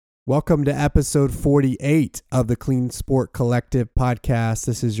Welcome to episode 48 of the Clean Sport Collective podcast.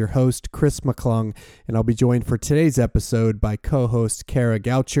 This is your host, Chris McClung, and I'll be joined for today's episode by co-host Kara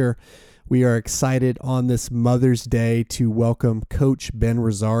Goucher. We are excited on this Mother's Day to welcome Coach Ben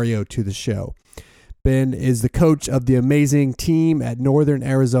Rosario to the show. Ben is the coach of the amazing team at Northern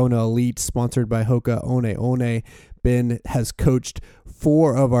Arizona Elite, sponsored by Hoka One One. Ben has coached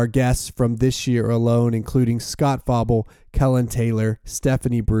 4 of our guests from this year alone, including Scott Fauble, Kellen Taylor,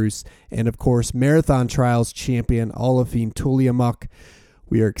 Stephanie Bruce, and of course, marathon trials champion Olafine Tuliamuk.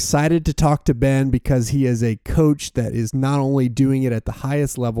 We are excited to talk to Ben because he is a coach that is not only doing it at the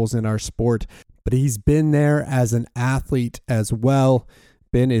highest levels in our sport, but he's been there as an athlete as well.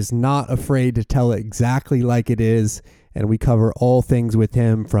 Ben is not afraid to tell it exactly like it is, and we cover all things with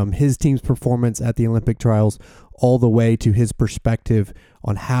him, from his team's performance at the Olympic trials all the way to his perspective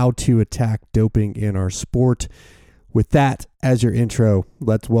on how to attack doping in our sport. With that as your intro,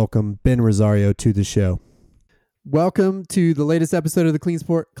 let's welcome Ben Rosario to the show. Welcome to the latest episode of the Clean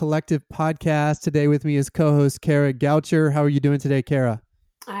Sport Collective podcast. Today with me is co-host Kara Goucher. How are you doing today, Kara?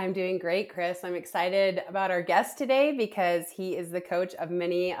 I'm doing great, Chris. I'm excited about our guest today because he is the coach of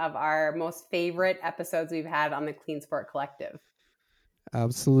many of our most favorite episodes we've had on the Clean Sport Collective.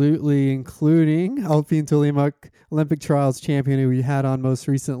 Absolutely, including Olafine Tuliamuk, Olympic trials champion, who we had on most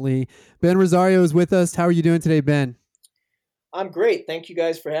recently. Ben Rosario is with us. How are you doing today, Ben? I'm great. Thank you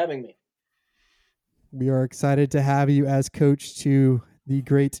guys for having me. We are excited to have you as coach to the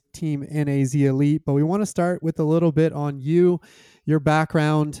great team NAZ Elite, but we want to start with a little bit on you, your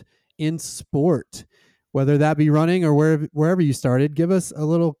background in sport, whether that be running or wherever you started. Give us a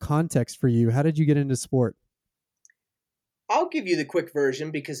little context for you. How did you get into sport? I'll give you the quick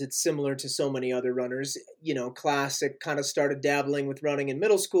version because it's similar to so many other runners. You know, classic, kind of started dabbling with running in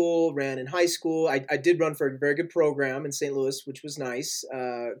middle school, ran in high school. I did run for a very good program in St. Louis, which was nice.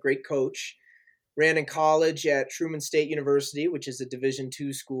 Great coach. Ran in college at Truman State University, which is a Division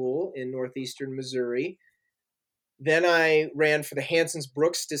II school in northeastern Missouri. Then I ran for the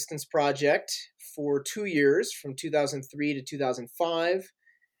Hansons-Brooks Distance Project for 2 years, from 2003 to 2005.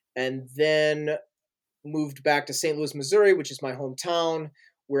 And then moved back to St. Louis, Missouri, which is my hometown,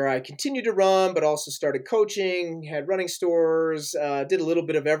 where I continued to run, but also started coaching, had running stores, did a little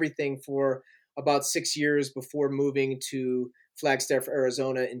bit of everything for about 6 years before moving to Flagstaff,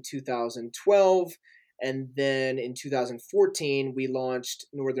 Arizona in 2012. And then in 2014, we launched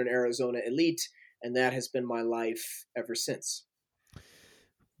Northern Arizona Elite, and that has been my life ever since.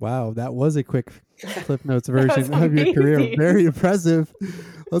 Wow, that was a quick Cliff Notes version of your career. Very impressive.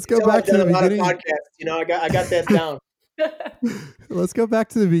 Let's go back to the beginning. Podcasts. You know, I got that down. Let's go back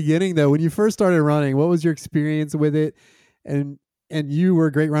to the beginning, though. When you first started running, what was your experience with it? And you were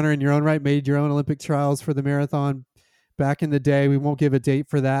a great runner in your own right, made your own Olympic trials for the marathon back in the day. We won't give a date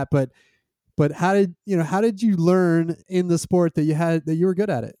for that, but how did you learn in the sport that you were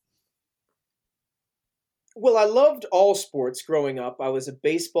good at it? Well, I loved all sports growing up. I was a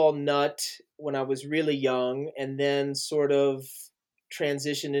baseball nut when I was really young, and then sort of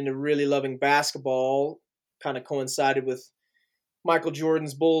transitioned into really loving basketball. Kind of coincided with Michael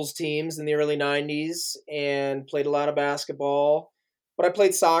Jordan's Bulls teams in the early 90s, and played a lot of basketball. But I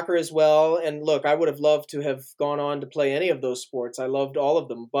played soccer as well. And look, I would have loved to have gone on to play any of those sports. I loved all of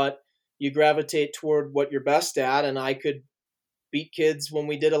them, but you gravitate toward what you're best at, and I could beat kids when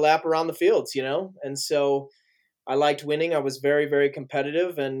we did a lap around the fields, you know? And so I liked winning. I was very, very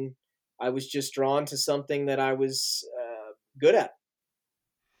competitive, and I was just drawn to something that I was good at.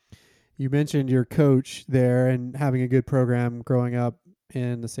 You mentioned your coach there and having a good program growing up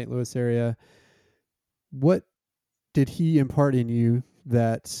in the St. Louis area. What did he impart in you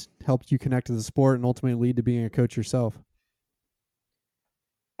that helped you connect to the sport and ultimately lead to being a coach yourself?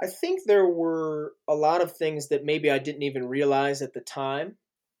 I think there were a lot of things that maybe I didn't even realize at the time.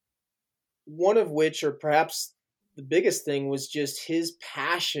 One of which, or perhaps the biggest thing, was just his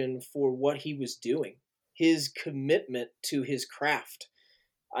passion for what he was doing, his commitment to his craft.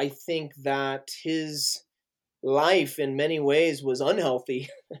 I think that his life in many ways was unhealthy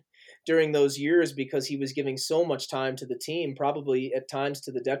during those years because he was giving so much time to the team, probably at times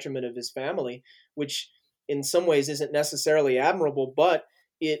to the detriment of his family, which in some ways isn't necessarily admirable, but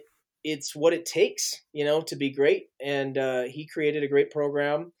it's what it takes, you know, to be great. And he created a great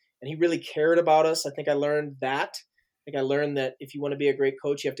program, and he really cared about us. I think I learned that. I think I learned that if you want to be a great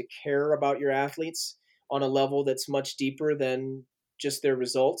coach, you have to care about your athletes on a level that's much deeper than just their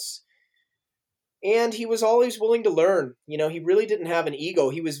results. And he was always willing to learn. You know, he really didn't have an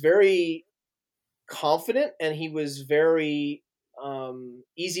ego. He was very confident, and he was very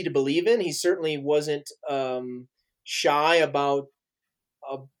easy to believe in. He certainly wasn't shy about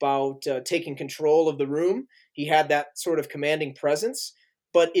about taking control of the room. He had that sort of commanding presence,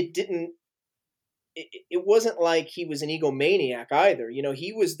 but it wasn't like he was an egomaniac either.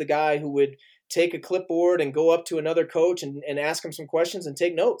 He was the guy who would take a clipboard and go up to another coach and ask him some questions and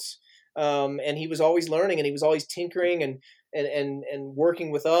take notes. And he was always learning, and he was always tinkering and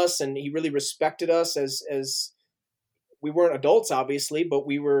working with us. And he really respected us as we weren't adults, obviously, but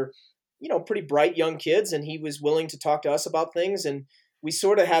we were, pretty bright young kids. And he was willing to talk to us about things. And we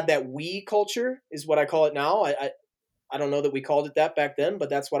sort of had that we culture, is what I call it now. I don't know that we called it that back then, but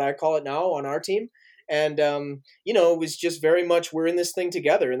that's what I call it now on our team. And, it was just very much, we're in this thing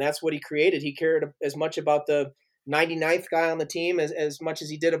together. And that's what he created. He cared as much about the 99th guy on the team as much as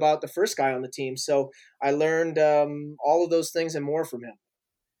he did about the first guy on the team. So I learned all of those things and more from him.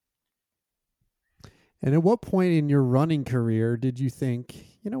 And at what point in your running career did you think,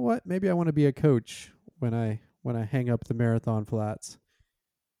 you know what, maybe I want to be a coach when I hang up the marathon flats?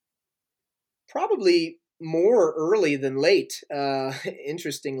 Probably more early than late.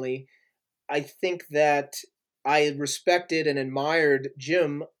 Interestingly, I think that I respected and admired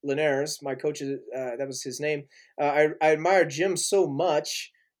Jim Linares, my coach. That was his name. I admired Jim so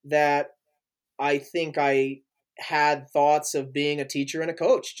much that I think I had thoughts of being a teacher and a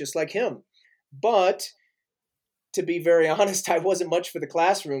coach, just like him. But to be very honest, I wasn't much for the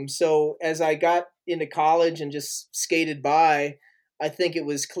classroom. So as I got into college and just skated by, I think it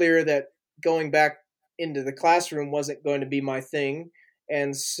was clear that going back into the classroom wasn't going to be my thing.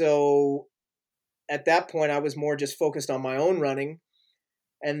 And so at that point, I was more just focused on my own running.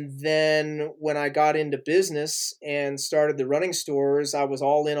 And then when I got into business and started the running stores, I was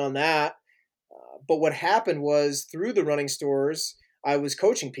all in on that. But what happened was, through the running stores, I was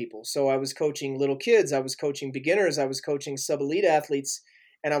coaching people. So I was coaching little kids, I was coaching beginners, I was coaching sub-elite athletes,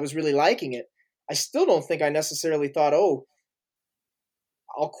 and I was really liking it. I still don't think I necessarily thought, oh,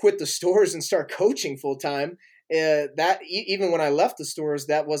 I'll quit the stores and start coaching full time. Even when I left the stores,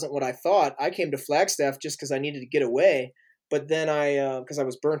 that wasn't what I thought. I came to Flagstaff just because I needed to get away. But then because I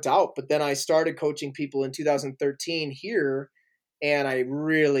was burnt out. But then I started coaching people in 2013 here, and I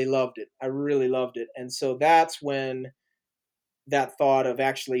really loved it. I really loved it. And so that's when that thought of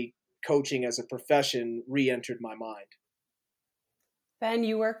actually coaching as a profession re-entered my mind. Ben,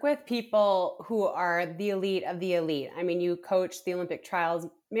 you work with people who are the elite of the elite. I mean, you coach the Olympic trials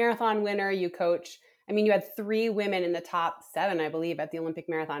marathon winner. You had 3 women in the top 7, I believe, at the Olympic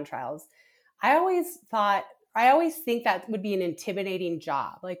marathon trials. I always think that would be an intimidating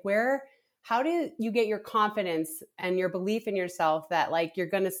job. Like, how do you get your confidence and your belief in yourself that like you're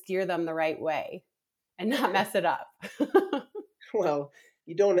going to steer them the right way and not mess it up? Well,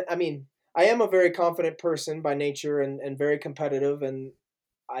 I am a very confident person by nature and very competitive. And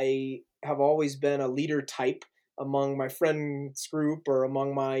I have always been a leader type among my friends group or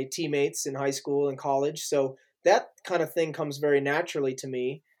among my teammates in high school and college. So that kind of thing comes very naturally to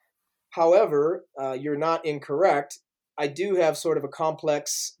me. However, you're not incorrect. I do have sort of a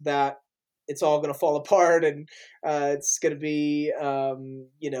complex that it's all going to fall apart, and it's going to be, we're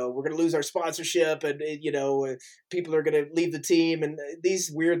going to lose our sponsorship, and people are going to leave the team, and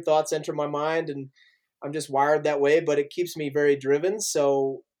these weird thoughts enter my mind, and I'm just wired that way. But it keeps me very driven.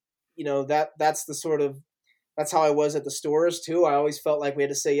 So, that's how I was at the stores too. I always felt like we had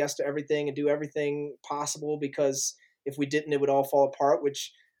to say yes to everything and do everything possible, because if we didn't, it would all fall apart,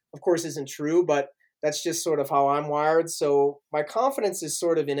 which of course isn't true, but that's just sort of how I'm wired. So my confidence is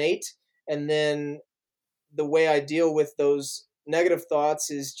sort of innate. And then the way I deal with those negative thoughts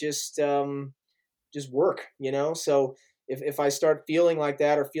is just work, So if I start feeling like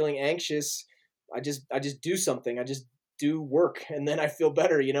that or feeling anxious, I just do something. I just do work, and then I feel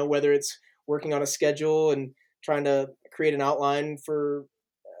better, whether it's working on a schedule and trying to create an outline for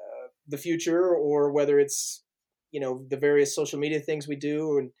the future, or whether it's, the various social media things we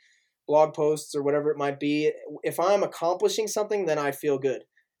do and blog posts or whatever it might be. If I'm accomplishing something, then I feel good.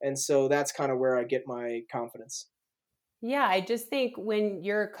 And so that's kind of where I get my confidence. Yeah, I just think when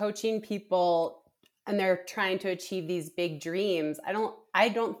you're coaching people and they're trying to achieve these big dreams, I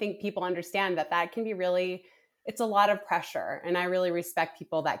don't think people understand that can be really, it's a lot of pressure. And I really respect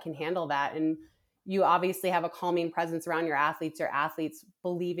people that can handle that. And you obviously have a calming presence around your athletes. Your athletes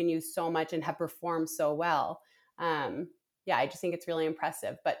believe in you so much and have performed so well. I just think it's really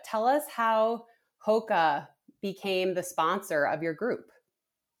impressive. But tell us how Hoka became the sponsor of your group.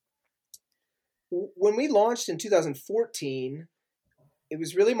 When we launched in 2014, it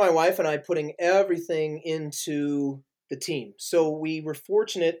was really my wife and I putting everything into the team. So we were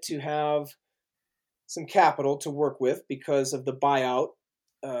fortunate to have some capital to work with because of the buyout.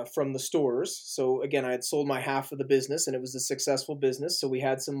 from the stores. So again, I had sold my half of the business, and it was a successful business. So we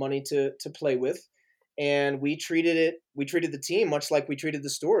had some money to play with, and we treated the team much like we treated the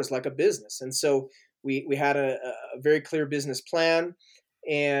stores, like a business. And so we had a very clear business plan,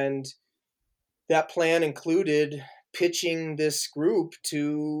 and that plan included pitching this group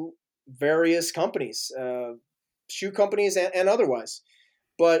to various companies, shoe companies and otherwise.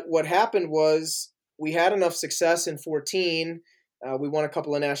 But what happened was we had enough success in 14. We won a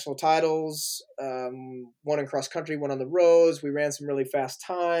couple of national titles, one in cross country, one on the roads. We ran some really fast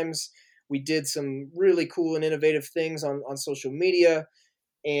times. We did some really cool and innovative things on social media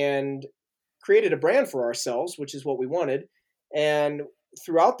and created a brand for ourselves, which is what we wanted. And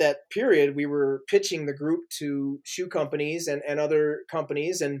throughout that period, we were pitching the group to shoe companies and other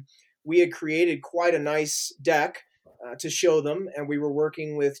companies. And we had created quite a nice deck to show them. And we were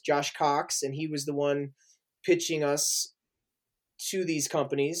working with Josh Cox, and he was the one pitching us to these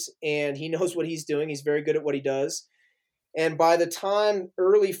companies. And he knows what he's doing. He's very good at what he does. And by the time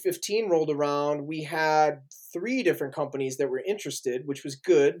early 15 rolled around, we had 3 different companies that were interested, which was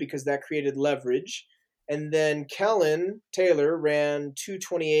good because that created leverage. And then Kellen Taylor ran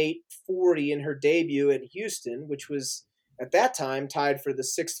 2:28:40 in her debut at Houston, which was at that time tied for the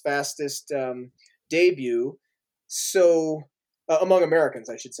 6th fastest debut. So among Americans,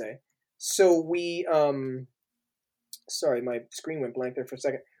 I should say. So we, sorry, my screen went blank there for a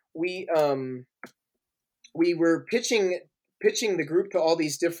second. We were pitching the group to all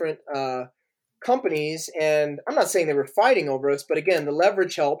these different companies, and I'm not saying they were fighting over us, but again, the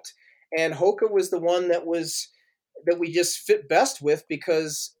leverage helped, and Hoka was the one that we just fit best with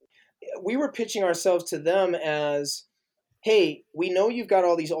because we were pitching ourselves to them as, hey, we know you've got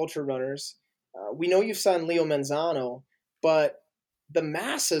all these ultra runners, we know you've signed Leo Manzano, but the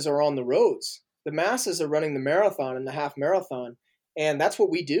masses are on the roads. The masses are running the marathon and the half marathon. And that's what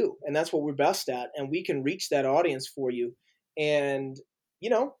we do. And that's what we're best at. And we can reach that audience for you. And,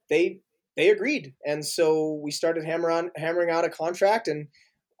 they agreed. And so we started hammering out a contract, and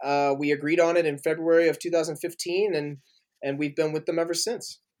we agreed on it in February of 2015. And we've been with them ever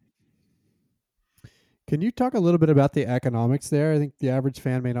since. Can you talk a little bit about the economics there? I think the average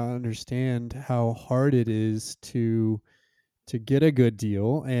fan may not understand how hard it is to get a good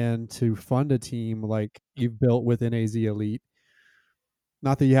deal and to fund a team like you've built with NAZ Elite.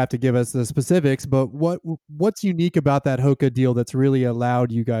 Not that you have to give us the specifics, but what's unique about that Hoka deal that's really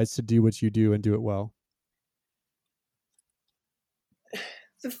allowed you guys to do what you do and do it well?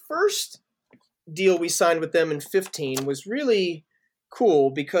 The first deal we signed with them in 15 was really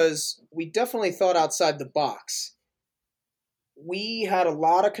cool because we definitely thought outside the box. We had a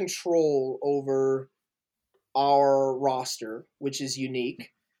lot of control over our roster, which is unique.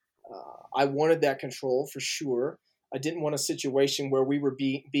 I wanted that control for sure. I didn't want a situation where we were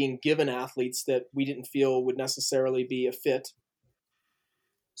being given athletes that we didn't feel would necessarily be a fit.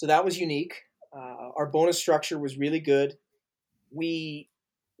 So that was unique. Our bonus structure was really good. We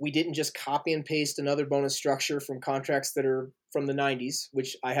didn't just copy and paste another bonus structure from contracts that are from the 90s,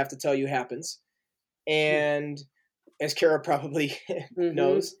 which I have to tell you happens. And as Kara probably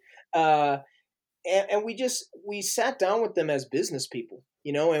knows, and we sat down with them as business people,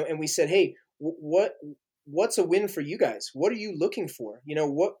 and we said, hey, what's a win for you guys? What are you looking for?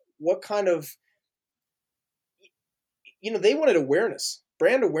 What kind of, they wanted awareness.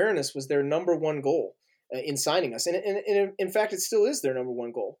 Brand awareness was their number one goal in signing us. And in fact, it still is their number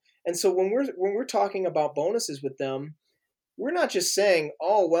one goal. And so when we're talking about bonuses with them, we're not just saying,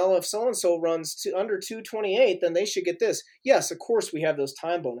 oh, well, if so-and-so runs under 2:28, then they should get this. Yes, of course, we have those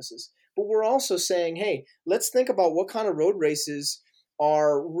time bonuses. But we're also saying, hey, let's think about what kind of road races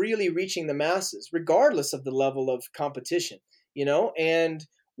are really reaching the masses, regardless of the level of competition, and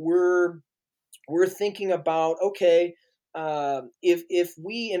we're thinking about, okay, if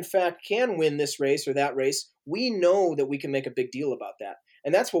we in fact can win this race or that race, we know that we can make a big deal about that.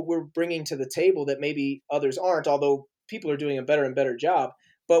 And that's what we're bringing to the table that maybe others aren't, although people are doing a better and better job.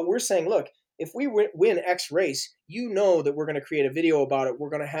 But we're saying, look, if we win X race, that we're going to create a video about it. We're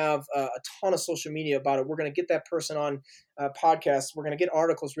going to have a ton of social media about it. We're going to get that person on podcasts. We're going to get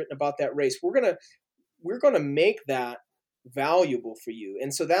articles written about that race. We're going to make that valuable for you.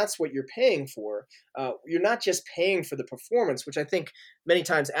 And so that's what you're paying for. You're not just paying for the performance, which I think many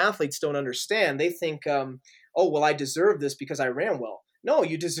times athletes don't understand. They think, oh, well, I deserve this because I ran well. No,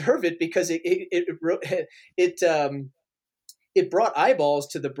 you deserve it because it brought eyeballs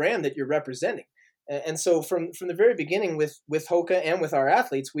to the brand that you're representing. And so from the very beginning with Hoka and with our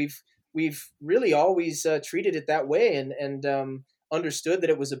athletes, we've really always treated it that way and understood that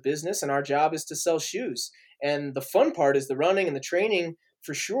it was a business and our job is to sell shoes. And the fun part is the running and the training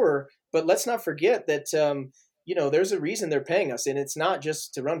for sure. But let's not forget that, there's a reason they're paying us, and it's not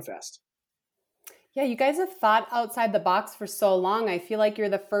just to run fast. Yeah, you guys have thought outside the box for so long. I feel like you're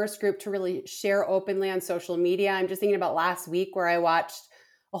the first group to really share openly on social media. I'm just thinking about last week where I watched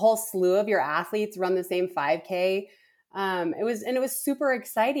a whole slew of your athletes run the same 5K. It was super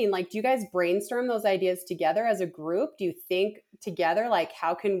exciting. Like, do you guys brainstorm those ideas together as a group? Do you think together, like,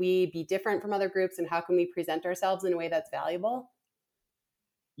 how can we be different from other groups and how can we present ourselves in a way that's valuable?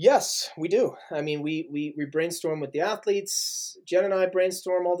 Yes, we do. I mean, we brainstorm with the athletes. Jen and I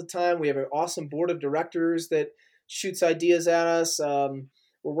brainstorm all the time. We have an awesome board of directors that shoots ideas at us. We're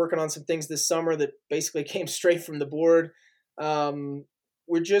working on some things this summer that basically came straight from the board.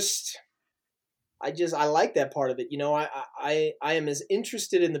 We're just, I like that part of it. I am as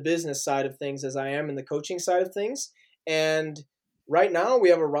interested in the business side of things as I am in the coaching side of things. And right now we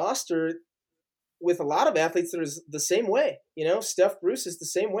have a roster with a lot of athletes that are the same way. Steph Bruce is the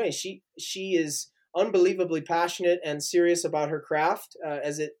same way. She is unbelievably passionate and serious about her craft,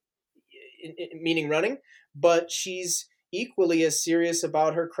 meaning running, but she's equally as serious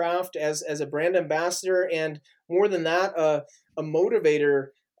about her craft as a brand ambassador, and more than that, a motivator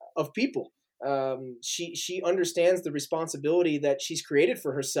of people. She understands the responsibility that she's created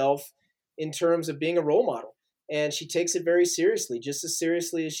for herself in terms of being a role model. And she takes it very seriously, just as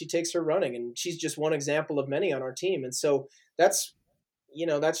seriously as she takes her running. And she's just one example of many on our team. And so that's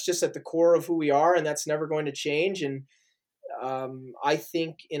just at the core of who we are, and that's never going to change. And I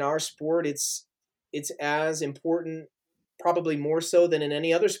think in our sport, it's as important, probably more so than in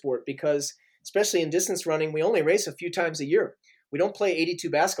any other sport, because especially in distance running, we only race a few times a year. We don't play 82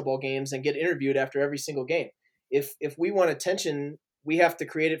 basketball games and get interviewed after every single game. If we want attention, we have to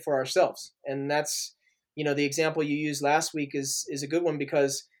create it for ourselves. And that's, the example you used last week is a good one,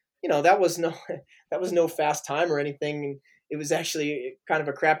 because, that was no fast time or anything. It was actually kind of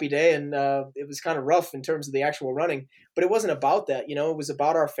a crappy day, and it was kind of rough in terms of the actual running, but it wasn't about that. It was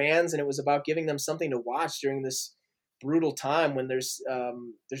about our fans, and it was about giving them something to watch during this brutal time when there's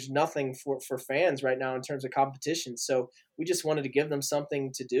nothing for fans right now in terms of competition. So we just wanted to give them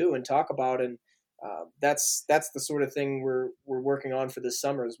something to do and talk about. And that's the sort of thing we're working on for this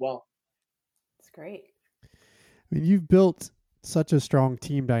summer as well. It's great. I mean, you've built such a strong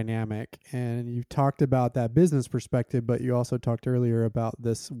team dynamic, and you've talked about that business perspective, but you also talked earlier about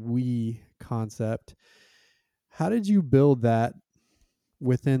this we concept. How did you build that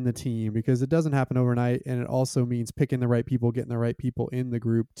within the team? Because it doesn't happen overnight, and it also means picking the right people, getting the right people in the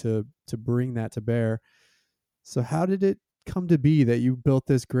group to bring that to bear. So how did it come to be that you built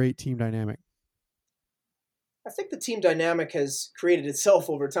this great team dynamic? I think the team dynamic has created itself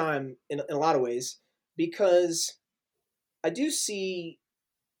over time in a lot of ways, because I do see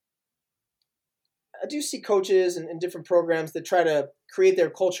coaches and different programs that try to create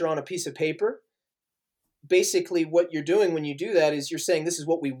their culture on a piece of paper. Basically, what you're doing when you do that is you're saying, this is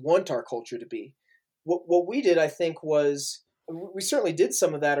what we want our culture to be. What we did, I think, was we certainly did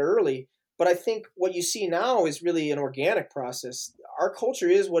some of that early, but I think what you see now is really an organic process. Our culture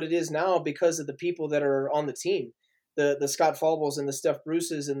is what it is now because of the people that are on the team. The Scott Falbles and the Steph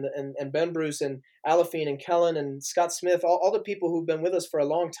Bruces and Ben Bruce and Alafine and Kellen and Scott Smith, all the people who've been with us for a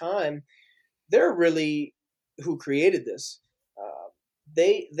long time, they're really who created this.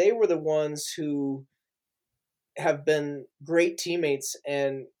 They were the ones who have been great teammates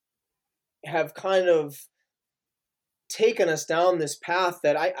and have kind of taken us down this path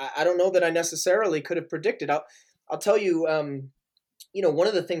that I don't know that I necessarily could have predicted. I'll tell you, one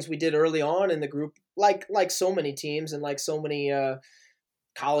of the things we did early on in the group, like so many teams and like so many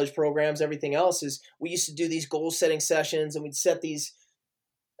college programs, everything else, is we used to do these goal setting sessions, and we'd set these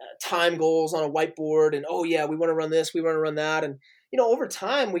time goals on a whiteboard, and oh yeah, we want to run this, we want to run that. And over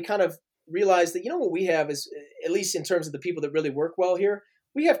time we kind of realized that what we have is, at least in terms of the people that really work well here,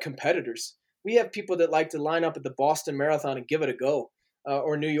 we have competitors. We have people that like to line up at the Boston Marathon and give it a go,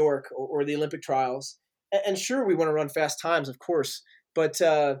 or New York, or the Olympic trials. And sure, we want to run fast times, of course, but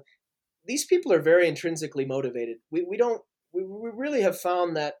these people are very intrinsically motivated. We really have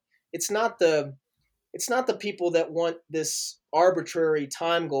found that it's not the people that want this arbitrary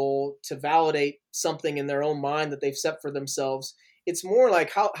time goal to validate something in their own mind that they've set for themselves. It's more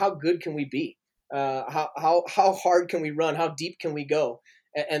like how good can we be? How hard can we run? How deep can we go?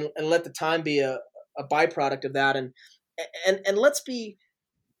 And let the time be a byproduct of that. And let's be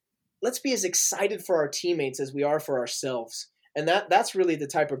as excited for our teammates as we are for ourselves. And that's really the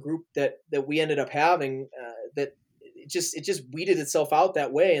type of group that we ended up having. That it just weeded itself out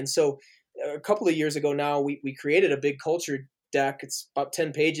that way. And so a couple of years ago now, we created a big culture deck. It's about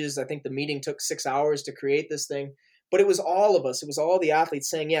 10 pages. I think the meeting took 6 hours to create this thing. but it was all of us. It was all the athletes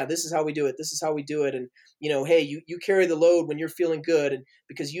saying, yeah, this is how we do it. This is how we do it. And, hey, you carry the load when you're feeling good, and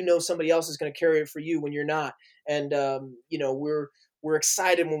because somebody else is going to carry it for you when you're not. And, we're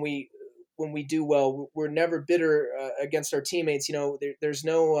excited when we do well. We're never bitter against our teammates. There's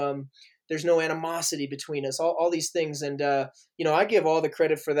no animosity between us, all these things. And, I give all the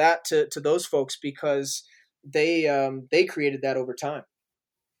credit for that to those folks, because they created that over time.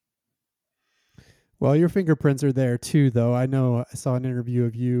 Well, your fingerprints are there too, though. I know I saw an interview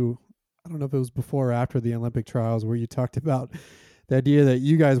of you. I don't know if it was before or after the Olympic trials, where you talked about the idea that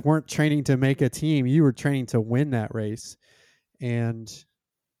you guys weren't training to make a team. You were training to win that race. And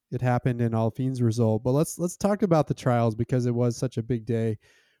it happened in Alfine's result. But let's talk about the trials, because it was such a big day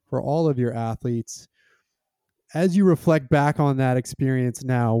for all of your athletes. As you reflect back on that experience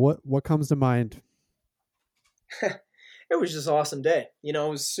now, what comes to mind? It was just an awesome day. It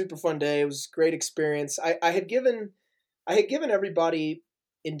was a super fun day. It was a great experience. I had given everybody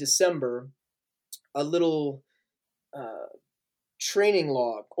in December a little training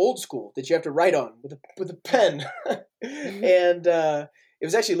log, old school, that you have to write on with a pen. And it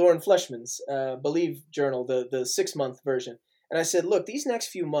was actually Lauren Fleshman's Believe journal, the 6-month version. And I said, look, these next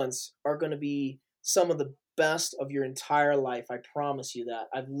few months are going to be some of the best of your entire life. I promise you that.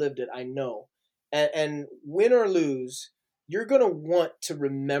 I've lived it. I know. And win or lose, you're going to want to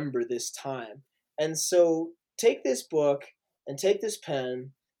remember this time. And so take this book and take this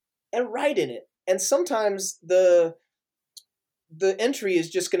pen and write in it. And sometimes the entry is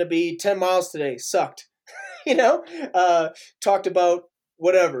just going to be 10 miles today, sucked, talked about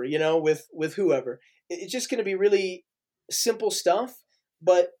whatever, with whoever. It's just going to be really simple stuff,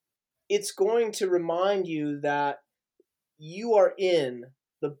 but it's going to remind you that you are in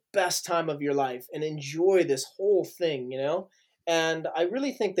the best time of your life and enjoy this whole thing, And I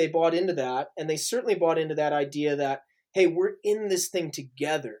really think they bought into that, and they certainly bought into that idea that, hey, we're in this thing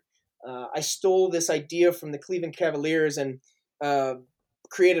together. I stole this idea from the Cleveland Cavaliers and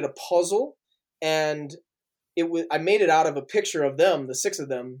created a puzzle, and I made it out of a picture of them, the 6 of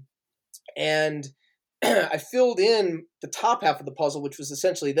them, and I filled in the top half of the puzzle, which was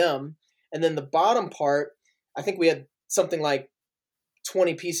essentially them, and then the bottom part, I think we had something like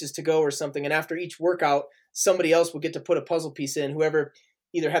 20 pieces to go or something, and after each workout, somebody else would get to put a puzzle piece in, whoever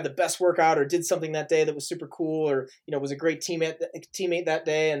either had the best workout or did something that day that was super cool, or was a great teammate that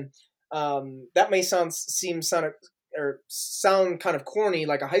day. And that may sound kind of corny,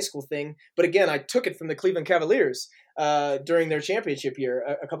 like a high school thing, but again, I took it from the Cleveland Cavaliers during their championship year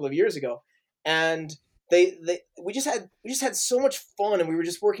a couple of years ago, and we just had so much fun, and we were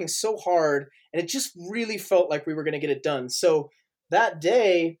just working so hard, and it just really felt like we were going to get it done. So that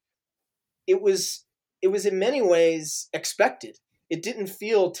day, it was in many ways expected. It didn't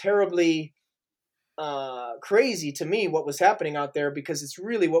feel terribly crazy to me what was happening out there, because it's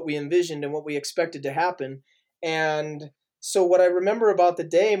really what we envisioned and what we expected to happen. And so what I remember about the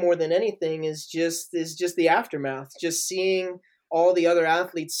day more than anything is just the aftermath, just seeing all the other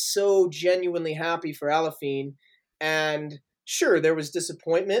athletes so genuinely happy for Alafine. And sure, there was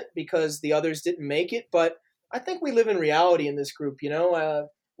disappointment because the others didn't make it, but I think we live in reality in this group.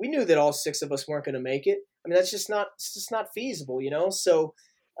 We knew that all 6 of us weren't going to make it. I mean, it's just not feasible, So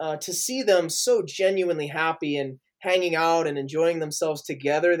to see them so genuinely happy and hanging out and enjoying themselves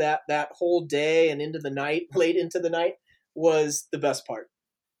together that whole day and into the night, late into the night, was the best part.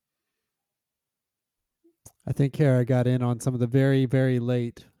 I think Kara got in on some of the very, very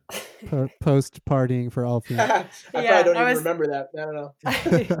late post partying for Alfine. I probably don't even remember that. I don't know.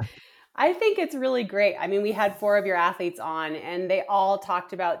 I think it's really great. I mean, we had 4 of your athletes on, and they all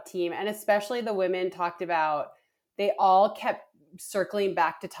talked about team, and especially the women they all kept circling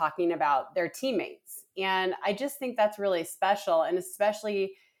back to talking about their teammates. And I just think that's really special. And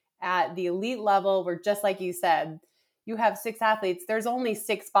especially at the elite level, where, just like you said, you have 6 athletes, there's only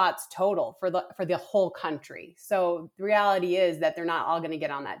 6 spots total for the whole country. So the reality is that they're not all going to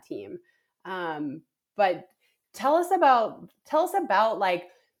get on that team. But tell us about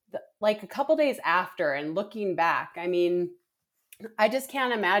like a couple days after and looking back. I mean, I just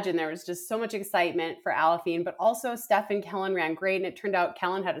can't imagine. There was just so much excitement for Alafine, but also Steph and Kellen ran great. And it turned out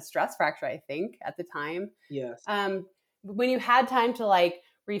Kellen had a stress fracture, I think, at the time. Yes. When you had time to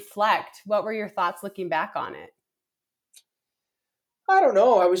reflect, what were your thoughts looking back on it? I don't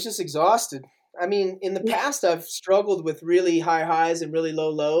know. I was just exhausted. I mean, in the past, I've struggled with really high highs and really low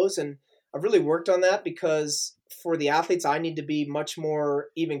lows, and I've really worked on that, because for the athletes, I need to be much more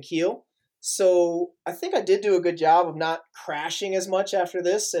even keel. So I think I did do a good job of not crashing as much after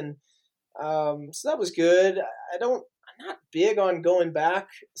this, and so that was good. I'm not big on going back,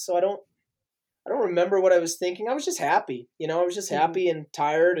 so I don't I don't remember what I was thinking. I was just happy. I was just happy and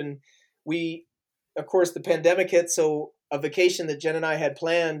tired. And of course, the pandemic hit, so a vacation that Jen and I had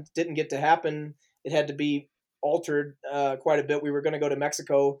planned didn't get to happen. It had to be altered quite a bit. We were going to go to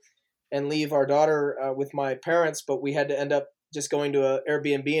Mexico and leave our daughter with my parents, but we had to end up just going to an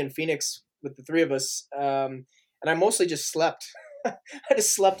Airbnb in Phoenix with the three of us. And I mostly just slept. I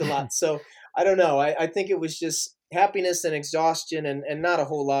just slept a lot. So I don't know. I think it was just happiness and exhaustion and not a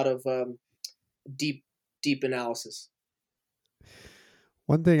whole lot of deep analysis.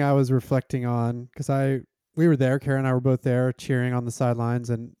 One thing I was reflecting on, because we were there, Kara and I were both there cheering on the sidelines,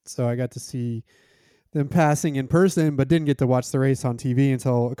 and so I got to see them passing in person, but didn't get to watch the race on TV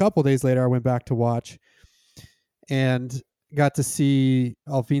until a couple days later. I went back to watch and got to see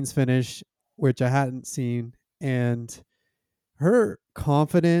Alphine's finish, which I hadn't seen, and her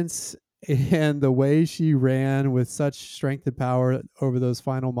confidence and the way she ran with such strength and power over those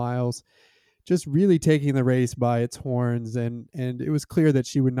final miles, just really taking the race by its horns. And it was clear that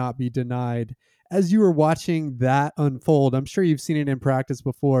she would not be denied. As you were watching that unfold, I'm sure you've seen it in practice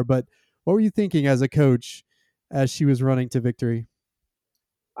before, but what were you thinking as a coach as she was running to victory?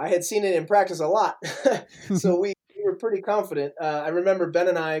 I had seen it in practice a lot. So we were pretty confident. I remember Ben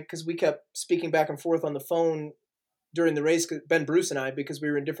and I, because we kept speaking back and forth on the phone during the race, Ben Bruce and I, because we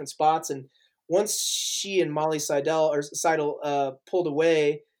were in different spots. And once she and Molly Seidel pulled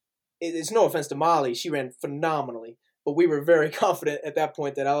away, it's no offense to Molly, she ran phenomenally, but we were very confident at that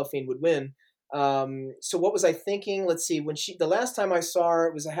point that Alaphine would win. So what was I thinking? Let's see. The last time I saw her,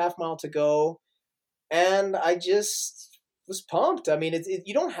 it was a half mile to go, and I just was pumped. I mean,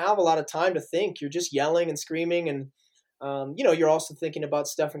 you don't have a lot of time to think. You're just yelling and screaming, and you're also thinking about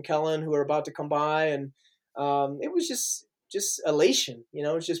Steph and Kellen who are about to come by, and it was just elation.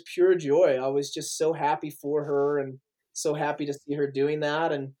 It's just pure joy. I was just so happy for her and so happy to see her doing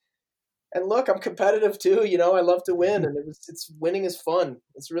that. And look, I'm competitive too. I love to win, and it's winning is fun.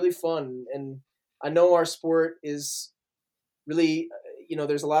 It's really fun, and I know our sport is really,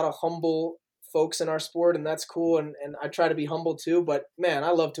 there's a lot of humble folks in our sport, and that's cool. And I try to be humble too. But man, I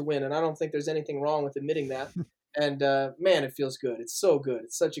love to win, and I don't think there's anything wrong with admitting that. And man, it feels good. It's so good.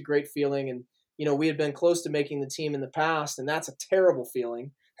 It's such a great feeling. And we had been close to making the team in the past, and that's a terrible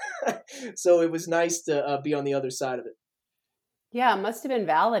feeling. So it was nice to be on the other side of it. Yeah, it must have been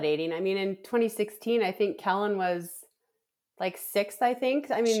validating. I mean, in 2016, I think Kellen was like sixth, I think.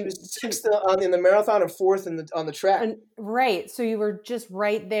 I mean, she was sixth in the marathon and fourth on the track. Right. So you were just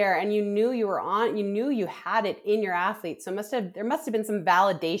right there, and you knew you knew you had it in your athlete. So there must have been some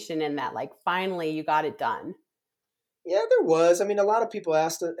validation in that. Like, finally you got it done. Yeah, there was. I mean, a lot of people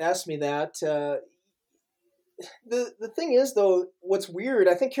asked me that. The thing is, though, what's weird,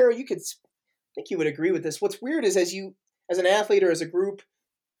 I think, Carol, think you would agree with this. What's weird is as an athlete or as a group,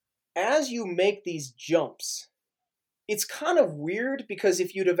 as you make these jumps, it's kind of weird because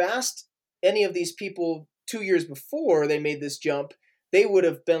if you'd have asked any of these people 2 years before they made this jump, they would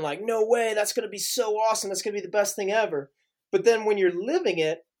have been like, no way, that's going to be so awesome. That's going to be the best thing ever. But then when you're living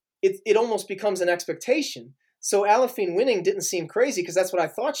it, it almost becomes an expectation. So Alaphine winning didn't seem crazy because that's what I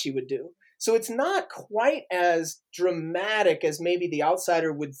thought she would do. So it's not quite as dramatic as maybe the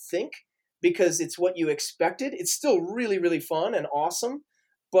outsider would think because it's what you expected. It's still really, really fun and awesome,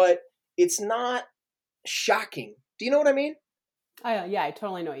 but it's not shocking. Do you know what I mean? Yeah, I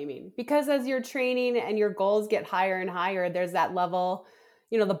totally know what you mean. Because as you're training and your goals get higher and higher, there's that level,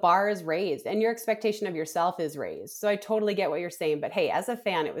 the bar is raised and your expectation of yourself is raised. So I totally get what you're saying. But hey, as a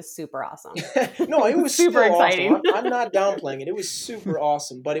fan, it was super awesome. No, it was super exciting. Awesome. I'm not downplaying it. It was super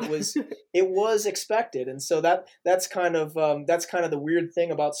awesome, but it was expected. And so that's kind of the weird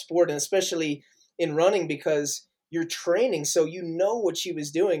thing about sport, and especially in running, because you're training, so you know what she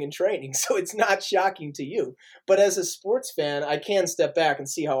was doing in training, so it's not shocking to you. But as a sports fan, I can step back and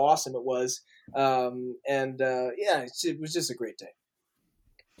see how awesome it was. It was just a great day.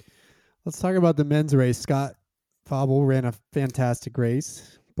 Let's talk about the men's race. Scott Fauble ran a fantastic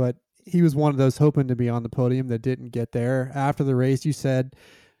race, but he was one of those hoping to be on the podium that didn't get there. After the race, you said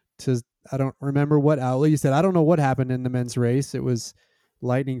I don't remember what outlet, you said, I don't know what happened in the men's race. It was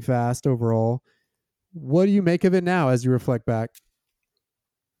lightning fast overall. What do you make of it now as you reflect back?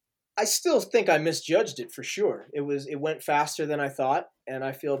 I still think I misjudged it for sure. It went faster than I thought, and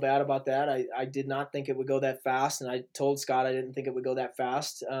I feel bad about that. I did not think it would go that fast, and I told Scott I didn't think it would go that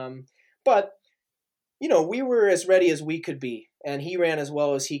fast. But we were as ready as we could be, and he ran as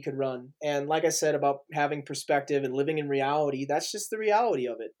well as he could run. And like I said about having perspective and living in reality, that's just the reality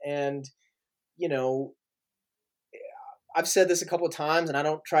of it. And I've said this a couple of times, and I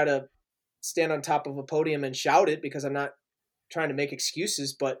don't try to stand on top of a podium and shout it because I'm not trying to make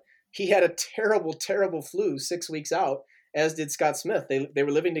excuses, but he had a terrible, terrible flu 6 weeks out, as did Scott Smith. They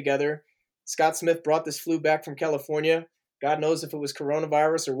were living together. Scott Smith brought this flu back from California. God knows if it was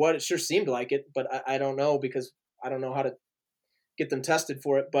coronavirus or what. It sure seemed like it, but I don't know, because I don't know how to get them tested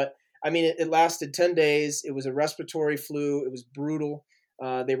for it. But I mean, it lasted 10 days. It was a respiratory flu. It was brutal.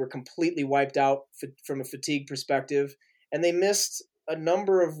 They were completely wiped out from a fatigue perspective, and they missed a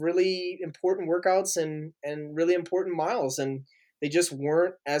number of really important workouts and really important miles. And they just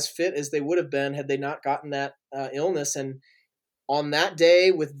weren't as fit as they would have been had they not gotten that illness. And on that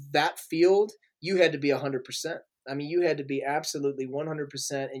day with that field, you had to be 100%. I mean, you had to be absolutely 100%,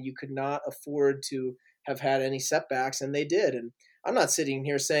 and you could not afford to have had any setbacks, and they did. And I'm not sitting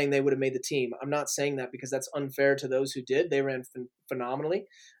here saying they would have made the team. I'm not saying that because that's unfair to those who did. They ran phenomenally.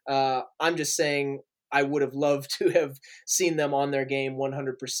 I'm just saying I would have loved to have seen them on their game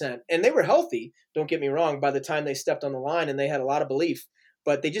 100%. And they were healthy, don't get me wrong, by the time they stepped on the line, and they had a lot of belief,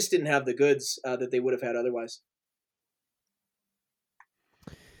 but they just didn't have the goods that they would have had otherwise.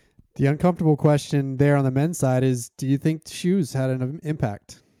 The uncomfortable question there on the men's side is, do you think shoes had an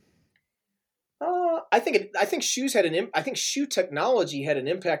impact? I think shoes had I think shoe technology had an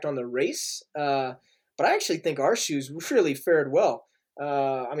impact on the race, but I actually think our shoes really fared well.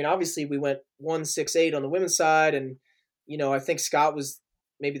 I mean, obviously we went 168 on the women's side, and I think Scott was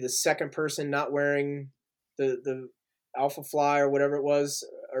maybe the second person not wearing the Alpha Fly or whatever it was,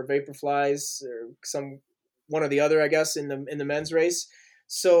 or Vapor Flies, or one or the other, I guess, in the men's race.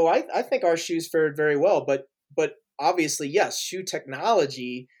 So I think our shoes fared very well, but obviously, yes, shoe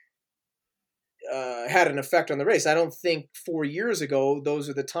technology had an effect on the race. I don't think 4 years ago those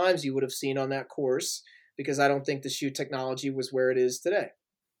are the times you would have seen on that course, because I don't think the shoe technology was where it is today.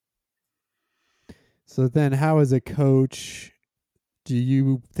 So then, how as a coach do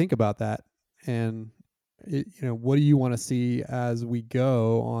you think about that? And what do you want to see as we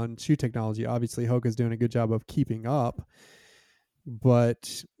go on shoe technology? Obviously, Hoka's doing a good job of keeping up,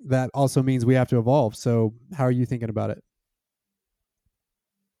 but that also means we have to evolve. So how are you thinking about it?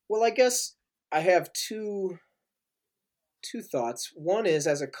 Well, I guess I have two thoughts. One is,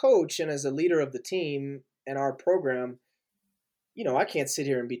 as a coach and as a leader of the team and our program, I can't sit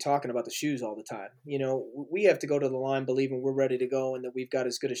here and be talking about the shoes all the time. We have to go to the line believing we're ready to go and that we've got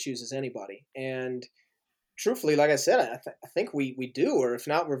as good a shoes as anybody. And truthfully, like I said, I think we do, or if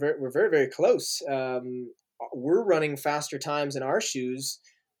not, we're very, very close. We're running faster times in our shoes,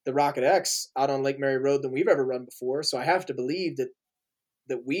 the Rocket X, out on Lake Mary Road than we've ever run before. So I have to believe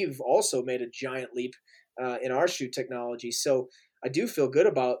that we've also made a giant leap in our shoe technology. So I do feel good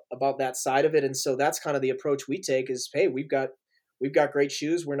about that side of it. And so that's kind of the approach we take is, hey, we've got great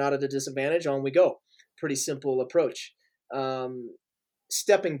shoes. We're not at a disadvantage. On we go. Pretty simple approach.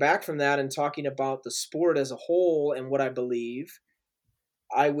 Stepping back from that and talking about the sport as a whole and what I believe,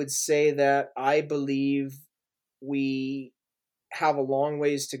 I would say that I believe we have a long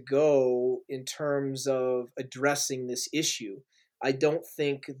ways to go in terms of addressing this issue. I don't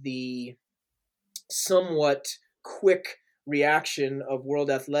think the somewhat quick reaction of World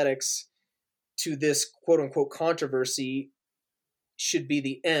Athletics to this quote-unquote controversy should be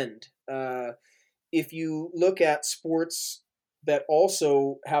the end. If you look at sports that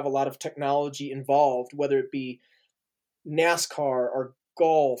also have a lot of technology involved, whether it be NASCAR or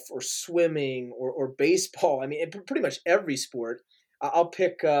golf or swimming or baseball, I mean, pretty much every sport. I'll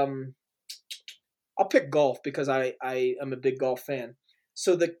pick golf because I am a big golf fan.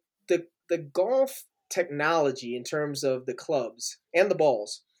 So the golf technology in terms of the clubs and the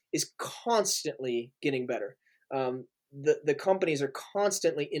balls is constantly getting better. The companies are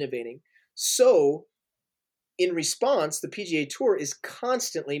constantly innovating. So in response, the PGA Tour is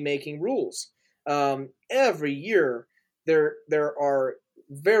constantly making rules. Every year there are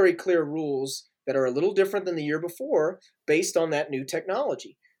very clear rules that are a little different than the year before based on that new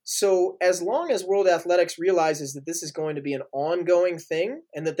technology. So as long as World Athletics realizes that this is going to be an ongoing thing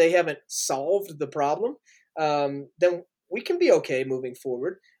and that they haven't solved the problem, then we can be okay moving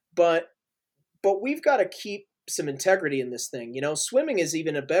forward. But we've got to keep some integrity in this thing. Swimming is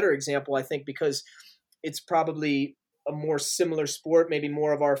even a better example, I think, because it's probably a more similar sport. Maybe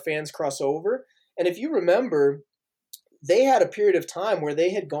more of our fans cross over. And if you remember, they had a period of time where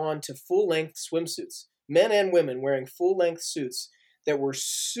they had gone to full-length swimsuits, men and women wearing full-length suits that were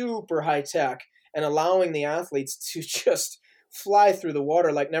super high-tech and allowing the athletes to just fly through the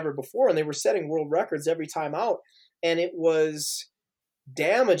water like never before. And they were setting world records every time out. And it was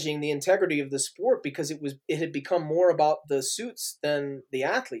damaging the integrity of the sport because it had become more about the suits than the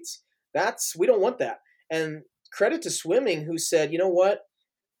athletes. We don't want that. And credit to swimming, who said, you know what,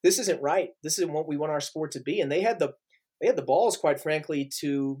 this isn't right. This isn't what we want our sport to be. And they had the they had the balls, quite frankly,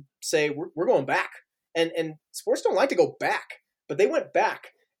 to say we're going back. And sports don't like to go back, but they went back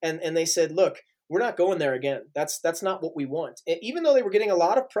and they said, look, we're not going there again. That's not what we want. And even though they were getting a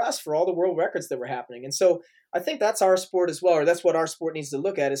lot of press for all the world records that were happening. And so I think that's our sport as well, or that's what our sport needs to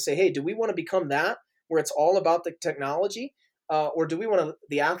look at, is say, hey, do we want to become that where it's all about the technology? Or do we want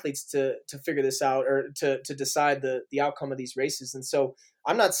the athletes to figure this out, or to decide the outcome of these races? And so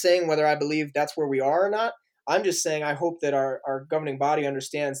I'm not saying whether I believe that's where we are or not. I'm just saying I hope that our governing body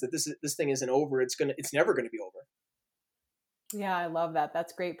understands that this thing isn't over. It's never going to be over. Yeah, I love that.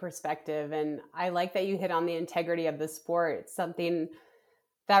 That's great perspective. And I like that you hit on the integrity of the sport. It's something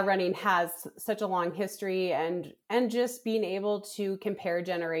that running has such a long history, and just being able to compare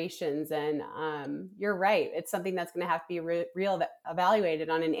generations. And you're right. It's something that's going to have to be evaluated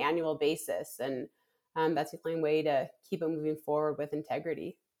on an annual basis. And that's the only way to keep it moving forward with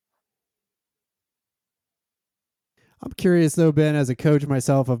integrity. I'm curious though, Ben, as a coach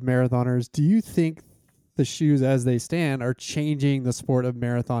myself of marathoners, do you think the shoes as they stand are changing the sport of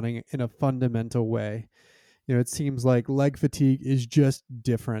marathoning in a fundamental way? It seems like leg fatigue is just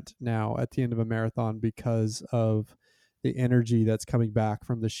different now at the end of a marathon because of the energy that's coming back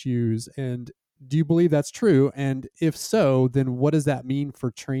from the shoes. And do you believe that's true? And if so, then what does that mean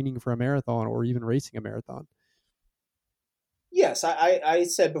for training for a marathon or even racing a marathon? Yes, I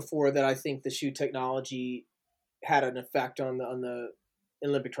said before that I think the shoe technology had an effect on the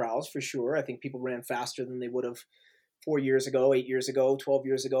Olympic trials for sure. I think people ran faster than they would have 4 years ago, 8 years ago, 12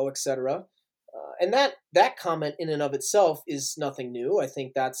 years ago, etc. And that comment in and of itself is nothing new. I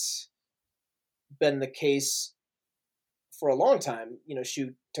think that's been the case for a long time.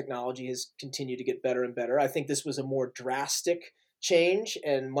 Shoe technology has continued to get better and better. I think this was a more drastic change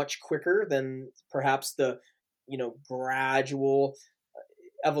and much quicker than perhaps the gradual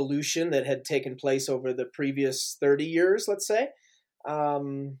evolution that had taken place over the previous 30 years, let's say. But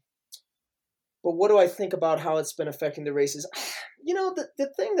what do I think about how it's been affecting the races?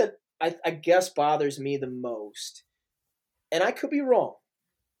 The thing that I guess bothers me the most, and I could be wrong,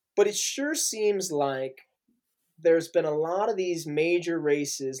 but it sure seems like there's been a lot of these major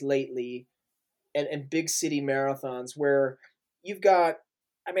races lately and big city marathons where you've got,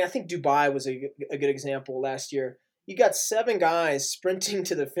 I think Dubai was a good example last year. You got 7 guys sprinting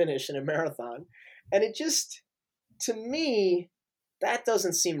to the finish in a marathon. And it just, to me, that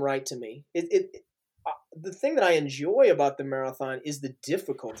doesn't seem right to me. The thing that I enjoy about the marathon is the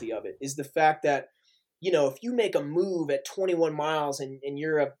difficulty of it, is the fact that, if you make a move at 21 miles and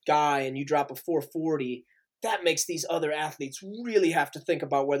you're a guy and you drop a 440, that makes these other athletes really have to think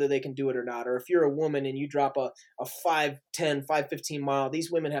about whether they can do it or not. Or if you're a woman and you drop a 5:10, 5:15 mile,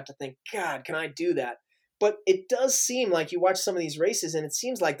 these women have to think, God, can I do that? But it does seem like you watch some of these races and it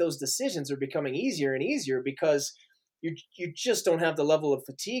seems like those decisions are becoming easier and easier because you just don't have the level of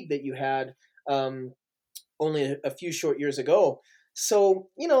fatigue that you had only a few short years ago. So,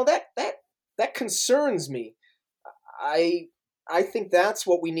 that concerns me. I think that's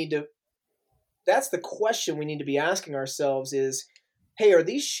what we need to, that's the question we need to be asking ourselves is, hey, are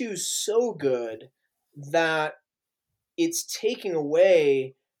these shoes so good that it's taking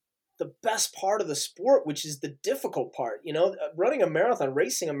away the best part of the sport, which is the difficult part? Running a marathon,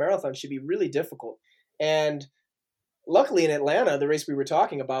 racing a marathon should be really difficult. And luckily in Atlanta, the race we were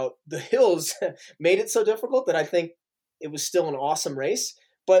talking about, the hills made it so difficult that I think it was still an awesome race.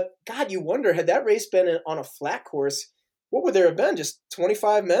 But God, you wonder, had that race been on a flat course, what would there have been? Just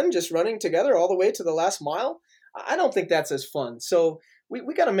 25 men just running together all the way to the last mile? I don't think that's as fun. So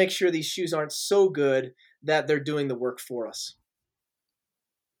we got to make sure these shoes aren't so good that they're doing the work for us.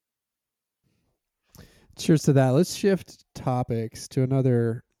 Cheers to that. Let's shift topics to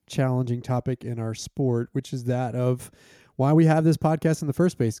another challenging topic in our sport, which is that of why we have this podcast in the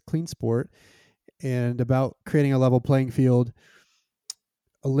first place, Clean Sport, and about creating a level playing field,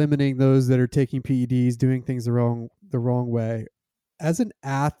 eliminating those that are taking PEDs, doing things the wrong way. As an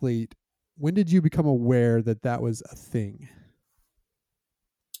athlete, when did you become aware that that was a thing?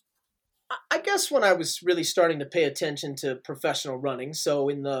 I guess when I was really starting to pay attention to professional running, so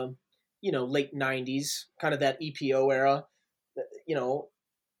in the late 90s, kind of that EPO era,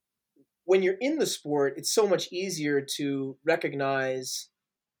 when you're in the sport, it's so much easier to recognize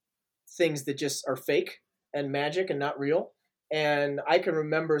things that just are fake and magic and not real. And I can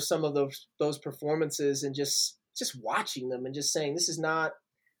remember some of those performances and just watching them and just saying, this is not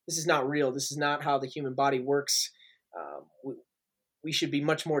real. This is not how the human body works. We should be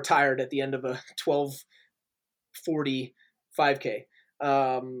much more tired at the end of a 12:40 5K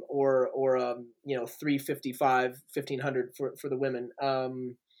or 3:55 1500 for the women.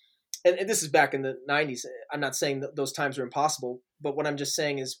 and this is back in the 90s. I'm not saying that those times are impossible, but what I'm just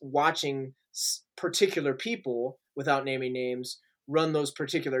saying is watching particular people, without naming names, run those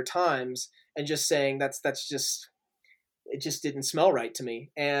particular times and just saying that's just, it just didn't smell right to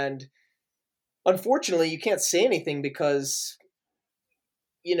me. And unfortunately, you can't say anything because,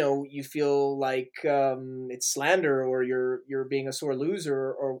 you feel like it's slander, or you're being a sore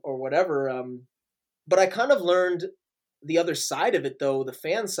loser, or whatever. But I kind of learned the other side of it, though, the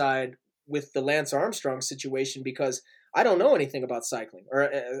fan side, with the Lance Armstrong situation, because I don't know anything about cycling, or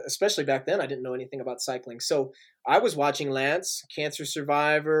especially back then, I didn't know anything about cycling. So I was watching Lance, cancer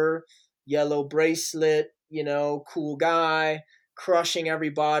survivor, yellow bracelet, cool guy, crushing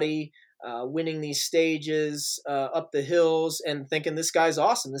everybody, winning these stages up the hills, and thinking this guy's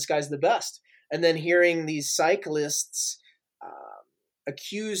awesome, this guy's the best. And then hearing these cyclists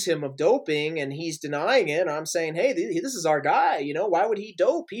accuse him of doping, and he's denying it. And I'm saying, hey, this is our guy. Why would he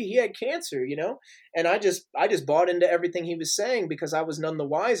dope? He had cancer. And I just bought into everything he was saying because I was none the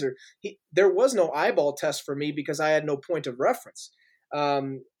wiser. There was no eyeball test for me because I had no point of reference.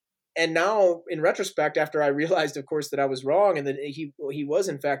 And now, in retrospect, after I realized, of course, that I was wrong and that he was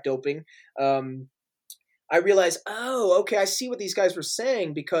in fact doping, I realized, oh, okay, I see what these guys were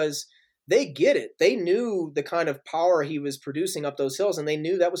saying, because they get it. They knew the kind of power he was producing up those hills, and they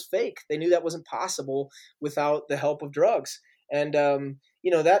knew that was fake. They knew that wasn't possible without the help of drugs. And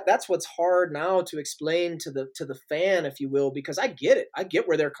that's what's hard now to explain to the fan, if you will, because I get it. I get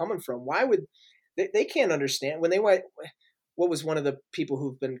where they're coming from. Why would they can't understand when they went? What was one of the people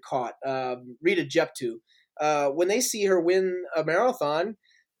who've been caught? Rita Jeptu. When they see her win a marathon,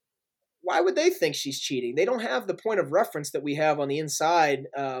 why would they think she's cheating? They don't have the point of reference that we have on the inside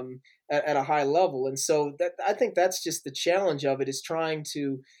at a high level. And so I think that's just the challenge of it, is trying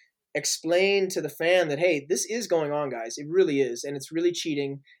to explain to the fan that, hey, this is going on, guys. It really is. And it's really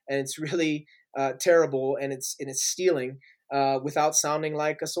cheating, and it's really terrible, and it's stealing without sounding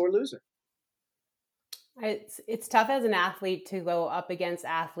like a sore loser. It's tough as an athlete to go up against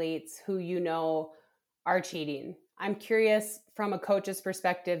athletes who are cheating. I'm curious, from a coach's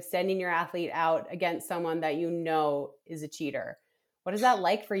perspective, sending your athlete out against someone that is a cheater. What is that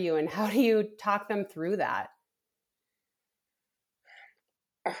like for you, and how do you talk them through that?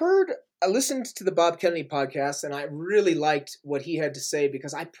 I listened to the Bob Kennedy podcast, and I really liked what he had to say,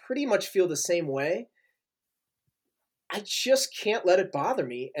 because I pretty much feel the same way. I just can't let it bother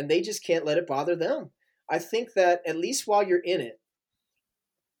me, and they just can't let it bother them. I think that at least while you're in it,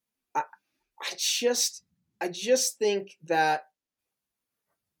 I just think that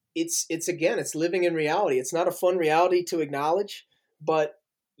it's living in reality. It's not a fun reality to acknowledge, but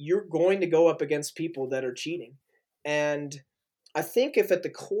you're going to go up against people that are cheating. And I think if at the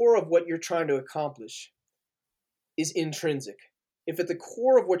core of what you're trying to accomplish is intrinsic, if at the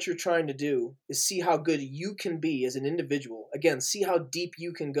core of what you're trying to do is see how good you can be as an individual, again, see how deep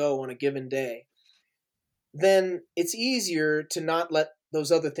you can go on a given day, then it's easier to not let those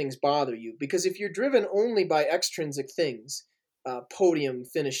other things bother you. Because if you're driven only by extrinsic things, podium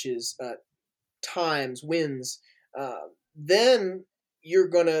finishes, times, wins, then you're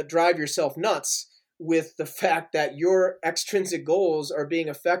going to drive yourself nuts with the fact that your extrinsic goals are being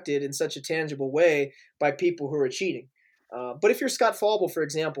affected in such a tangible way by people who are cheating. But if you're Scott Falble, for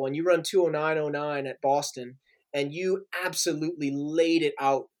example, and you run 2:09:09 at Boston, and you absolutely laid it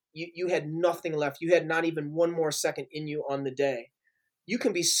out, you had nothing left. You had not even one more second in you on the day. You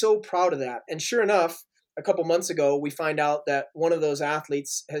can be so proud of that. And sure enough, a couple months ago, we find out that one of those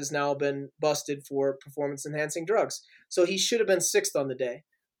athletes has now been busted for performance-enhancing drugs. So he should have been sixth on the day,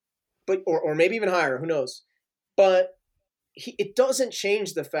 but or maybe even higher. Who knows? But it doesn't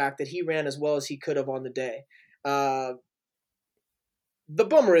change the fact that he ran as well as he could have on the day. The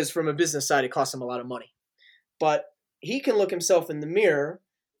bummer is, from a business side, it costs him a lot of money. But he can look himself in the mirror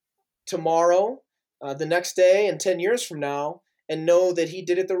tomorrow, the next day, and 10 years from now, and know that he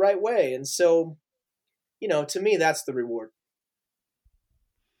did it the right way. And so, to me, that's the reward.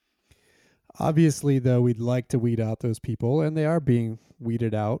 Obviously, though, we'd like to weed out those people, and they are being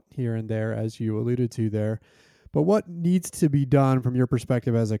weeded out here and there, as you alluded to there. But what needs to be done from your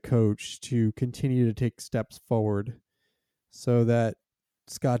perspective as a coach to continue to take steps forward so that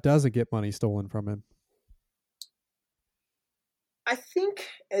Scott doesn't get money stolen from him? I think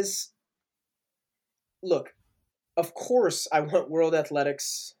look, of course, I want World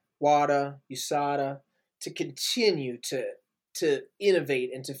Athletics, WADA, USADA to continue to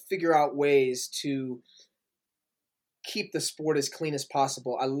innovate and to figure out ways to keep the sport as clean as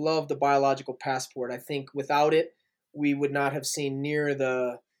possible. I love the biological passport. I think without it, we would not have seen near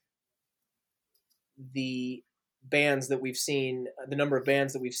the bans that we've seen, the number of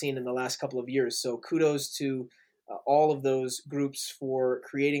bans that we've seen in the last couple of years. So kudos to all of those groups for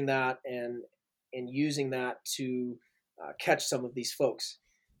creating that and using that to catch some of these folks.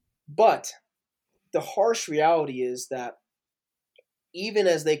 But the harsh reality is that even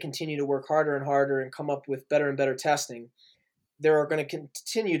as they continue to work harder and harder and come up with better and better testing, there are going to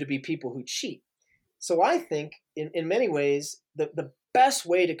continue to be people who cheat. So I think in many ways, the best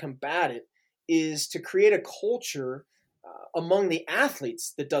way to combat it is to create a culture among the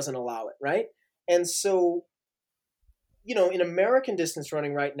athletes that doesn't allow it, right? And so, in American distance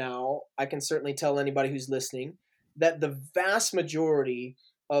running right now, I can certainly tell anybody who's listening that the vast majority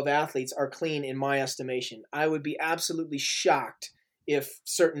of athletes are clean in my estimation. I would be absolutely shocked if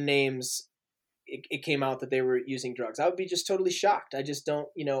certain names it came out that they were using drugs. I would be just totally shocked. I just don't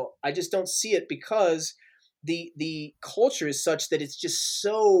see it because the culture is such that it's just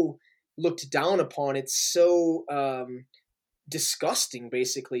so looked down upon. It's so disgusting,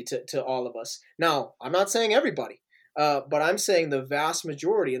 basically, to all of us. Now, I'm not saying everybody, but I'm saying the vast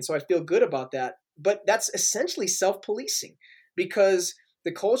majority, and so I feel good about that. But that's essentially self-policing, because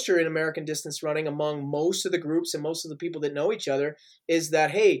the culture in American distance running among most of the groups and most of the people that know each other is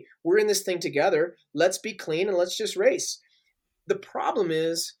that, hey, we're in this thing together. Let's be clean and let's just race. The problem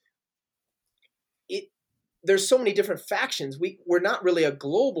is there's so many different factions. We're not really a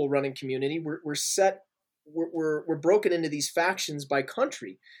global running community. We're broken into these factions by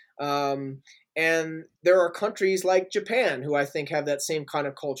country. And there are countries like Japan who I think have that same kind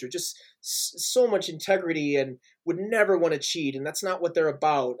of culture, just so much integrity and would never want to cheat. And that's not what they're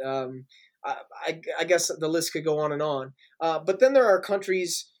about. I guess the list could go on and on. But then there are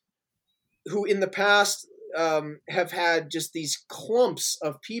countries who in the past have had just these clumps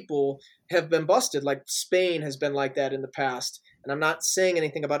of people have been busted. Like Spain has been like that in the past. And I'm not saying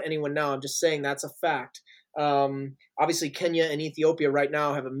anything about anyone now. I'm just saying that's a fact. Obviously, Kenya and Ethiopia right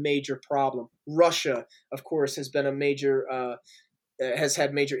now have a major problem. Russia, of course, has been has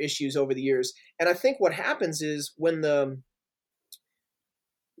had major issues over the years. And I think what happens is when the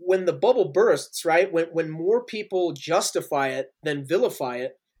bubble bursts, right? When more people justify it than vilify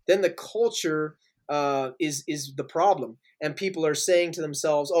it, then the culture is the problem. And people are saying to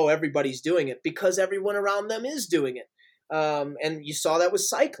themselves, "Oh, everybody's doing it," because everyone around them is doing it. And you saw that with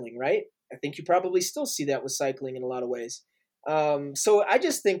cycling, right? I think you probably still see that with cycling in a lot of ways. So I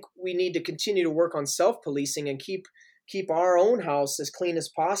just think we need to continue to work on self-policing and keep our own house as clean as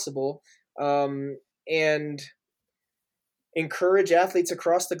possible, and encourage athletes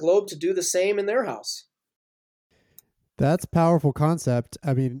across the globe to do the same in their house. That's a powerful concept.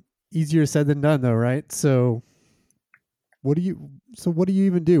 I mean, easier said than done, though, right? So what do you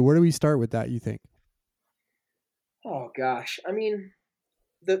even do? Where do we start with that, you think? Oh gosh, I mean,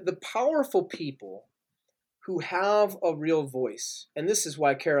 the powerful people who have a real voice, and this is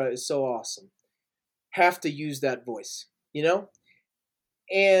why Kara is so awesome, have to use that voice,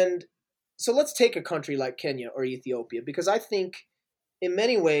 And so let's take a country like Kenya or Ethiopia, because I think in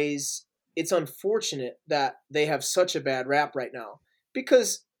many ways it's unfortunate that they have such a bad rap right now.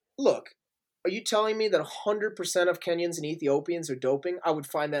 Because, look, are you telling me that 100% of Kenyans and Ethiopians are doping? I would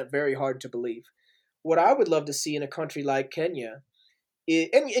find that very hard to believe. What I would love to see in a country like Kenya,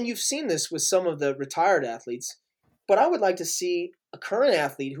 and you've seen this with some of the retired athletes, but I would like to see a current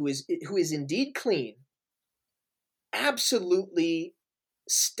athlete who is indeed clean absolutely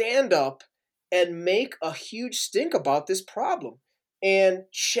stand up and make a huge stink about this problem and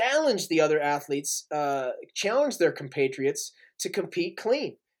challenge the other athletes, challenge their compatriots to compete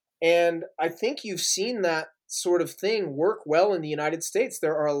clean. And I think you've seen that sort of thing work well in the United States.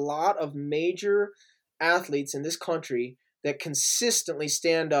 There are a lot of major athletes in this country that consistently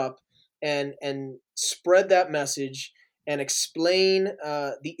stand up and spread that message and explain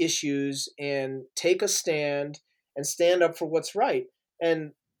the issues and take a stand and stand up for what's right.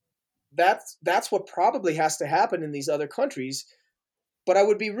 And that's what probably has to happen in these other countries. But I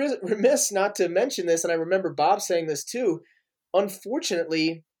would be remiss not to mention this, and I remember Bob saying this too.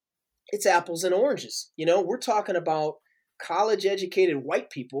 Unfortunately, it's apples and oranges. We're talking about college-educated white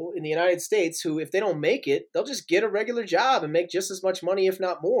people in the United States who, if they don't make it, they'll just get a regular job and make just as much money, if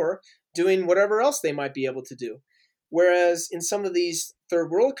not more, doing whatever else they might be able to do. Whereas in some of these third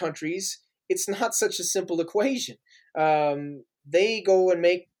world countries, it's not such a simple equation. They go and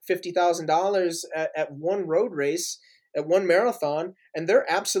make $50,000 at one road race, at one marathon, and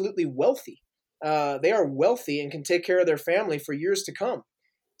they're absolutely wealthy. They are wealthy and can take care of their family for years to come.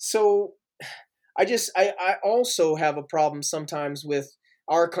 So I also have a problem sometimes with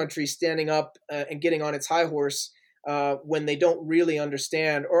our country standing up and getting on its high horse when they don't really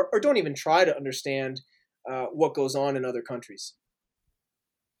understand or don't even try to understand what goes on in other countries.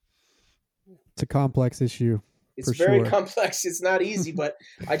 It's a complex issue. It's very complex. It's not easy, but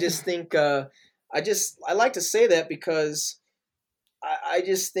I just think I like to say that because I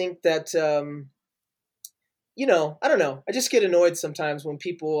just think that I don't know. I just get annoyed sometimes when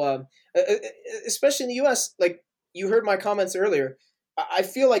people, especially in the U.S. Like you heard my comments earlier. I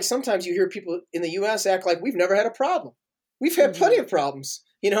feel like sometimes you hear people in the U.S. act like we've never had a problem. We've had plenty of problems,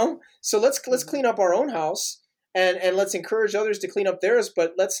 So let's clean up our own house and let's encourage others to clean up theirs.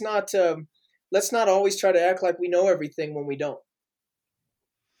 But let's not always try to act like we know everything when we don't.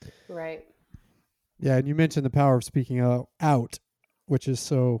 Right. Yeah, and you mentioned the power of speaking out, which is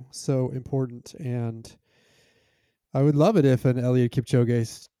so important. And I would love it if an Eliud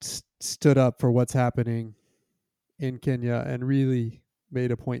Kipchoge stood up for what's happening in Kenya and really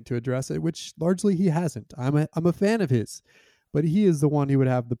made a point to address it, which largely he hasn't. I'm a fan of his, but he is the one who would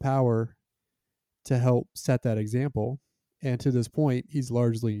have the power to help set that example. And to this point, he's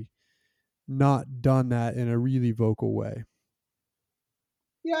largely not done that in a really vocal way.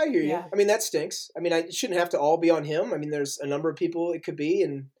 Yeah, I hear you. I mean, that stinks. I mean, it shouldn't have to all be on him. I mean, there's a number of people it could be,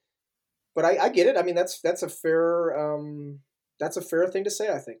 but I get it. I mean, that's a fair thing to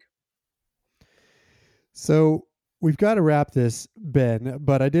say, I think. So we've got to wrap this, Ben,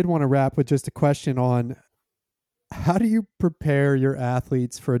 but I did want to wrap with just a question on how do you prepare your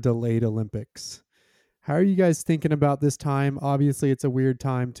athletes for a delayed Olympics? How are you guys thinking about this time? Obviously, it's a weird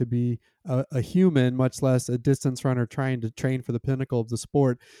time to be a human, much less a distance runner trying to train for the pinnacle of the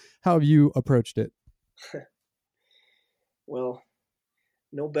sport. How have you approached it? Well,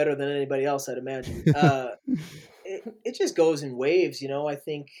 no better than anybody else, I'd imagine. It just goes in waves, I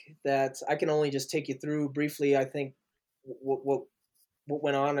think that I can only just take you through briefly. I think what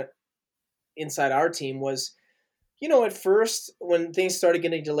went on inside our team was, at first when things started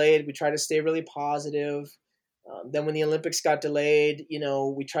getting delayed, we tried to stay really positive. Then when the Olympics got delayed,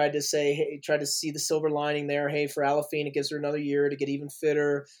 we tried to say, hey, try to see the silver lining there. Hey, for Alafine, it gives her another year to get even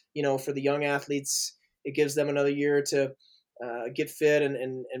fitter. For the young athletes, it gives them another year to get fit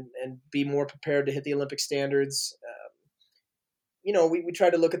and be more prepared to hit the Olympic standards. We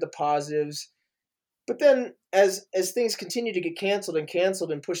tried to look at the positives. But then as things continued to get canceled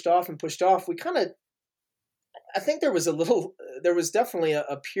and pushed off, we kind of, I think there was definitely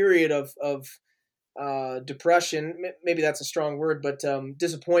a period of depression. Maybe that's a strong word, but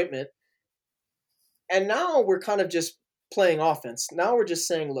disappointment. And now we're kind of just playing offense. Now we're just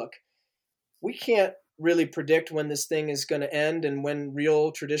saying, look, we can't really predict when this thing is going to end and when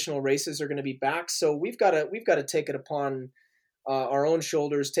real traditional races are going to be back. So we've got to take it upon our own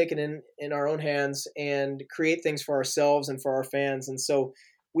shoulders, take it in our own hands, and create things for ourselves and for our fans. And so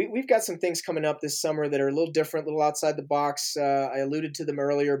we've got some things coming up this summer that are a little different, a little outside the box. I alluded to them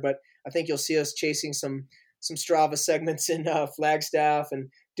earlier, but I think you'll see us chasing some Strava segments in Flagstaff and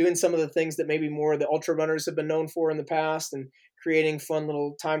doing some of the things that maybe more the ultra runners have been known for in the past, and creating fun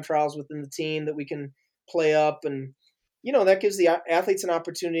little time trials within the team that we can play up. And, that gives the athletes an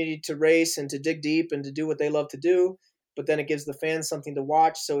opportunity to race and to dig deep and to do what they love to do. But then it gives the fans something to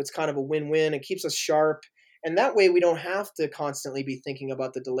watch. So it's kind of a win-win. It keeps us sharp. And that way we don't have to constantly be thinking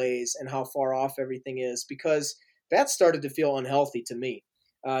about the delays and how far off everything is, because that started to feel unhealthy to me.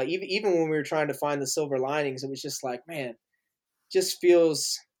 Even when we were trying to find the silver linings, it was just like, man, it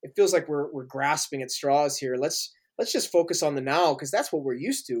feels like we're grasping at straws here. Let's just focus on the now, because that's what we're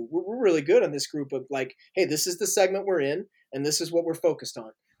used to. We're really good on this group of like, hey, this is the segment we're in, and this is what we're focused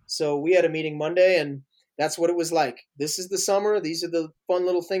on. So we had a meeting Monday, and that's what it was like. This is the summer. These are the fun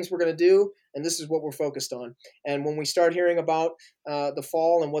little things we're going to do, and this is what we're focused on. And when we start hearing about the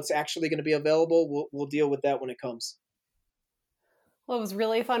fall and what's actually going to be available, we'll deal with that when it comes. Well, it was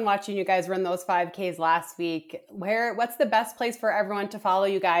really fun watching you guys run those 5Ks last week. What's the best place for everyone to follow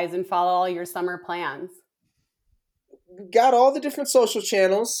you guys and follow all your summer plans? We got all the different social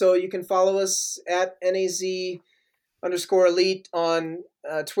channels, so you can follow us at NAZ_elite on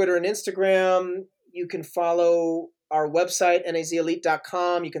Twitter and Instagram. You can follow our website,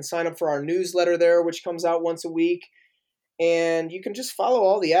 nazelite.com. You can sign up for our newsletter there, which comes out once a week. And you can just follow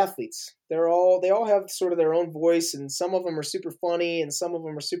all the athletes. They all have sort of their own voice, and some of them are super funny and some of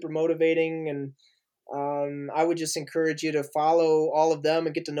them are super motivating. And I would just encourage you to follow all of them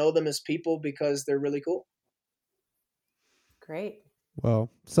and get to know them as people, because they're really cool. Great.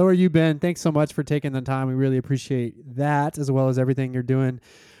 Well, so are you, Ben. Thanks so much for taking the time. We really appreciate that, as well as everything you're doing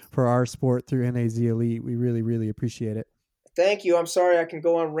for our sport through NAZ Elite. We really, really appreciate it. Thank you. I'm sorry I can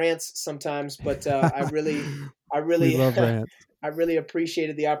go on rants sometimes, but I really we love rants. I really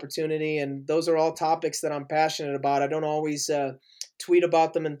appreciated the opportunity, and those are all topics that I'm passionate about. I don't always tweet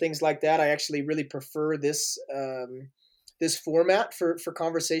about them and things like that. I actually really prefer this this format for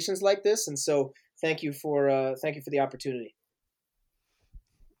conversations like this. And so thank you for the opportunity.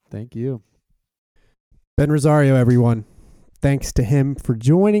 Thank you. Ben Rosario, everyone. Thanks to him for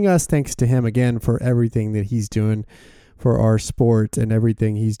joining us. Thanks to him again for everything that he's doing for our sport and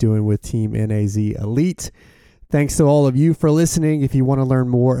everything he's doing with Team NAZ Elite. Thanks to all of you for listening. If you want to learn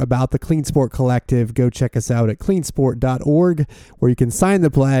more about the Clean Sport Collective, go check us out at cleansport.org, where you can sign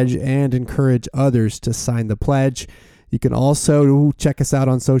the pledge and encourage others to sign the pledge. You can also check us out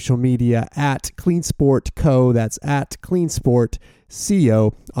on social media at Clean Sport Co. That's at Clean Sport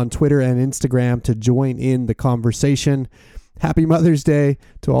CO on Twitter and Instagram to join in the conversation. Happy Mother's Day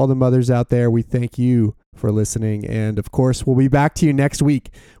to all the mothers out there. We thank you for listening. And of course, we'll be back to you next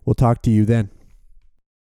week. We'll talk to you then.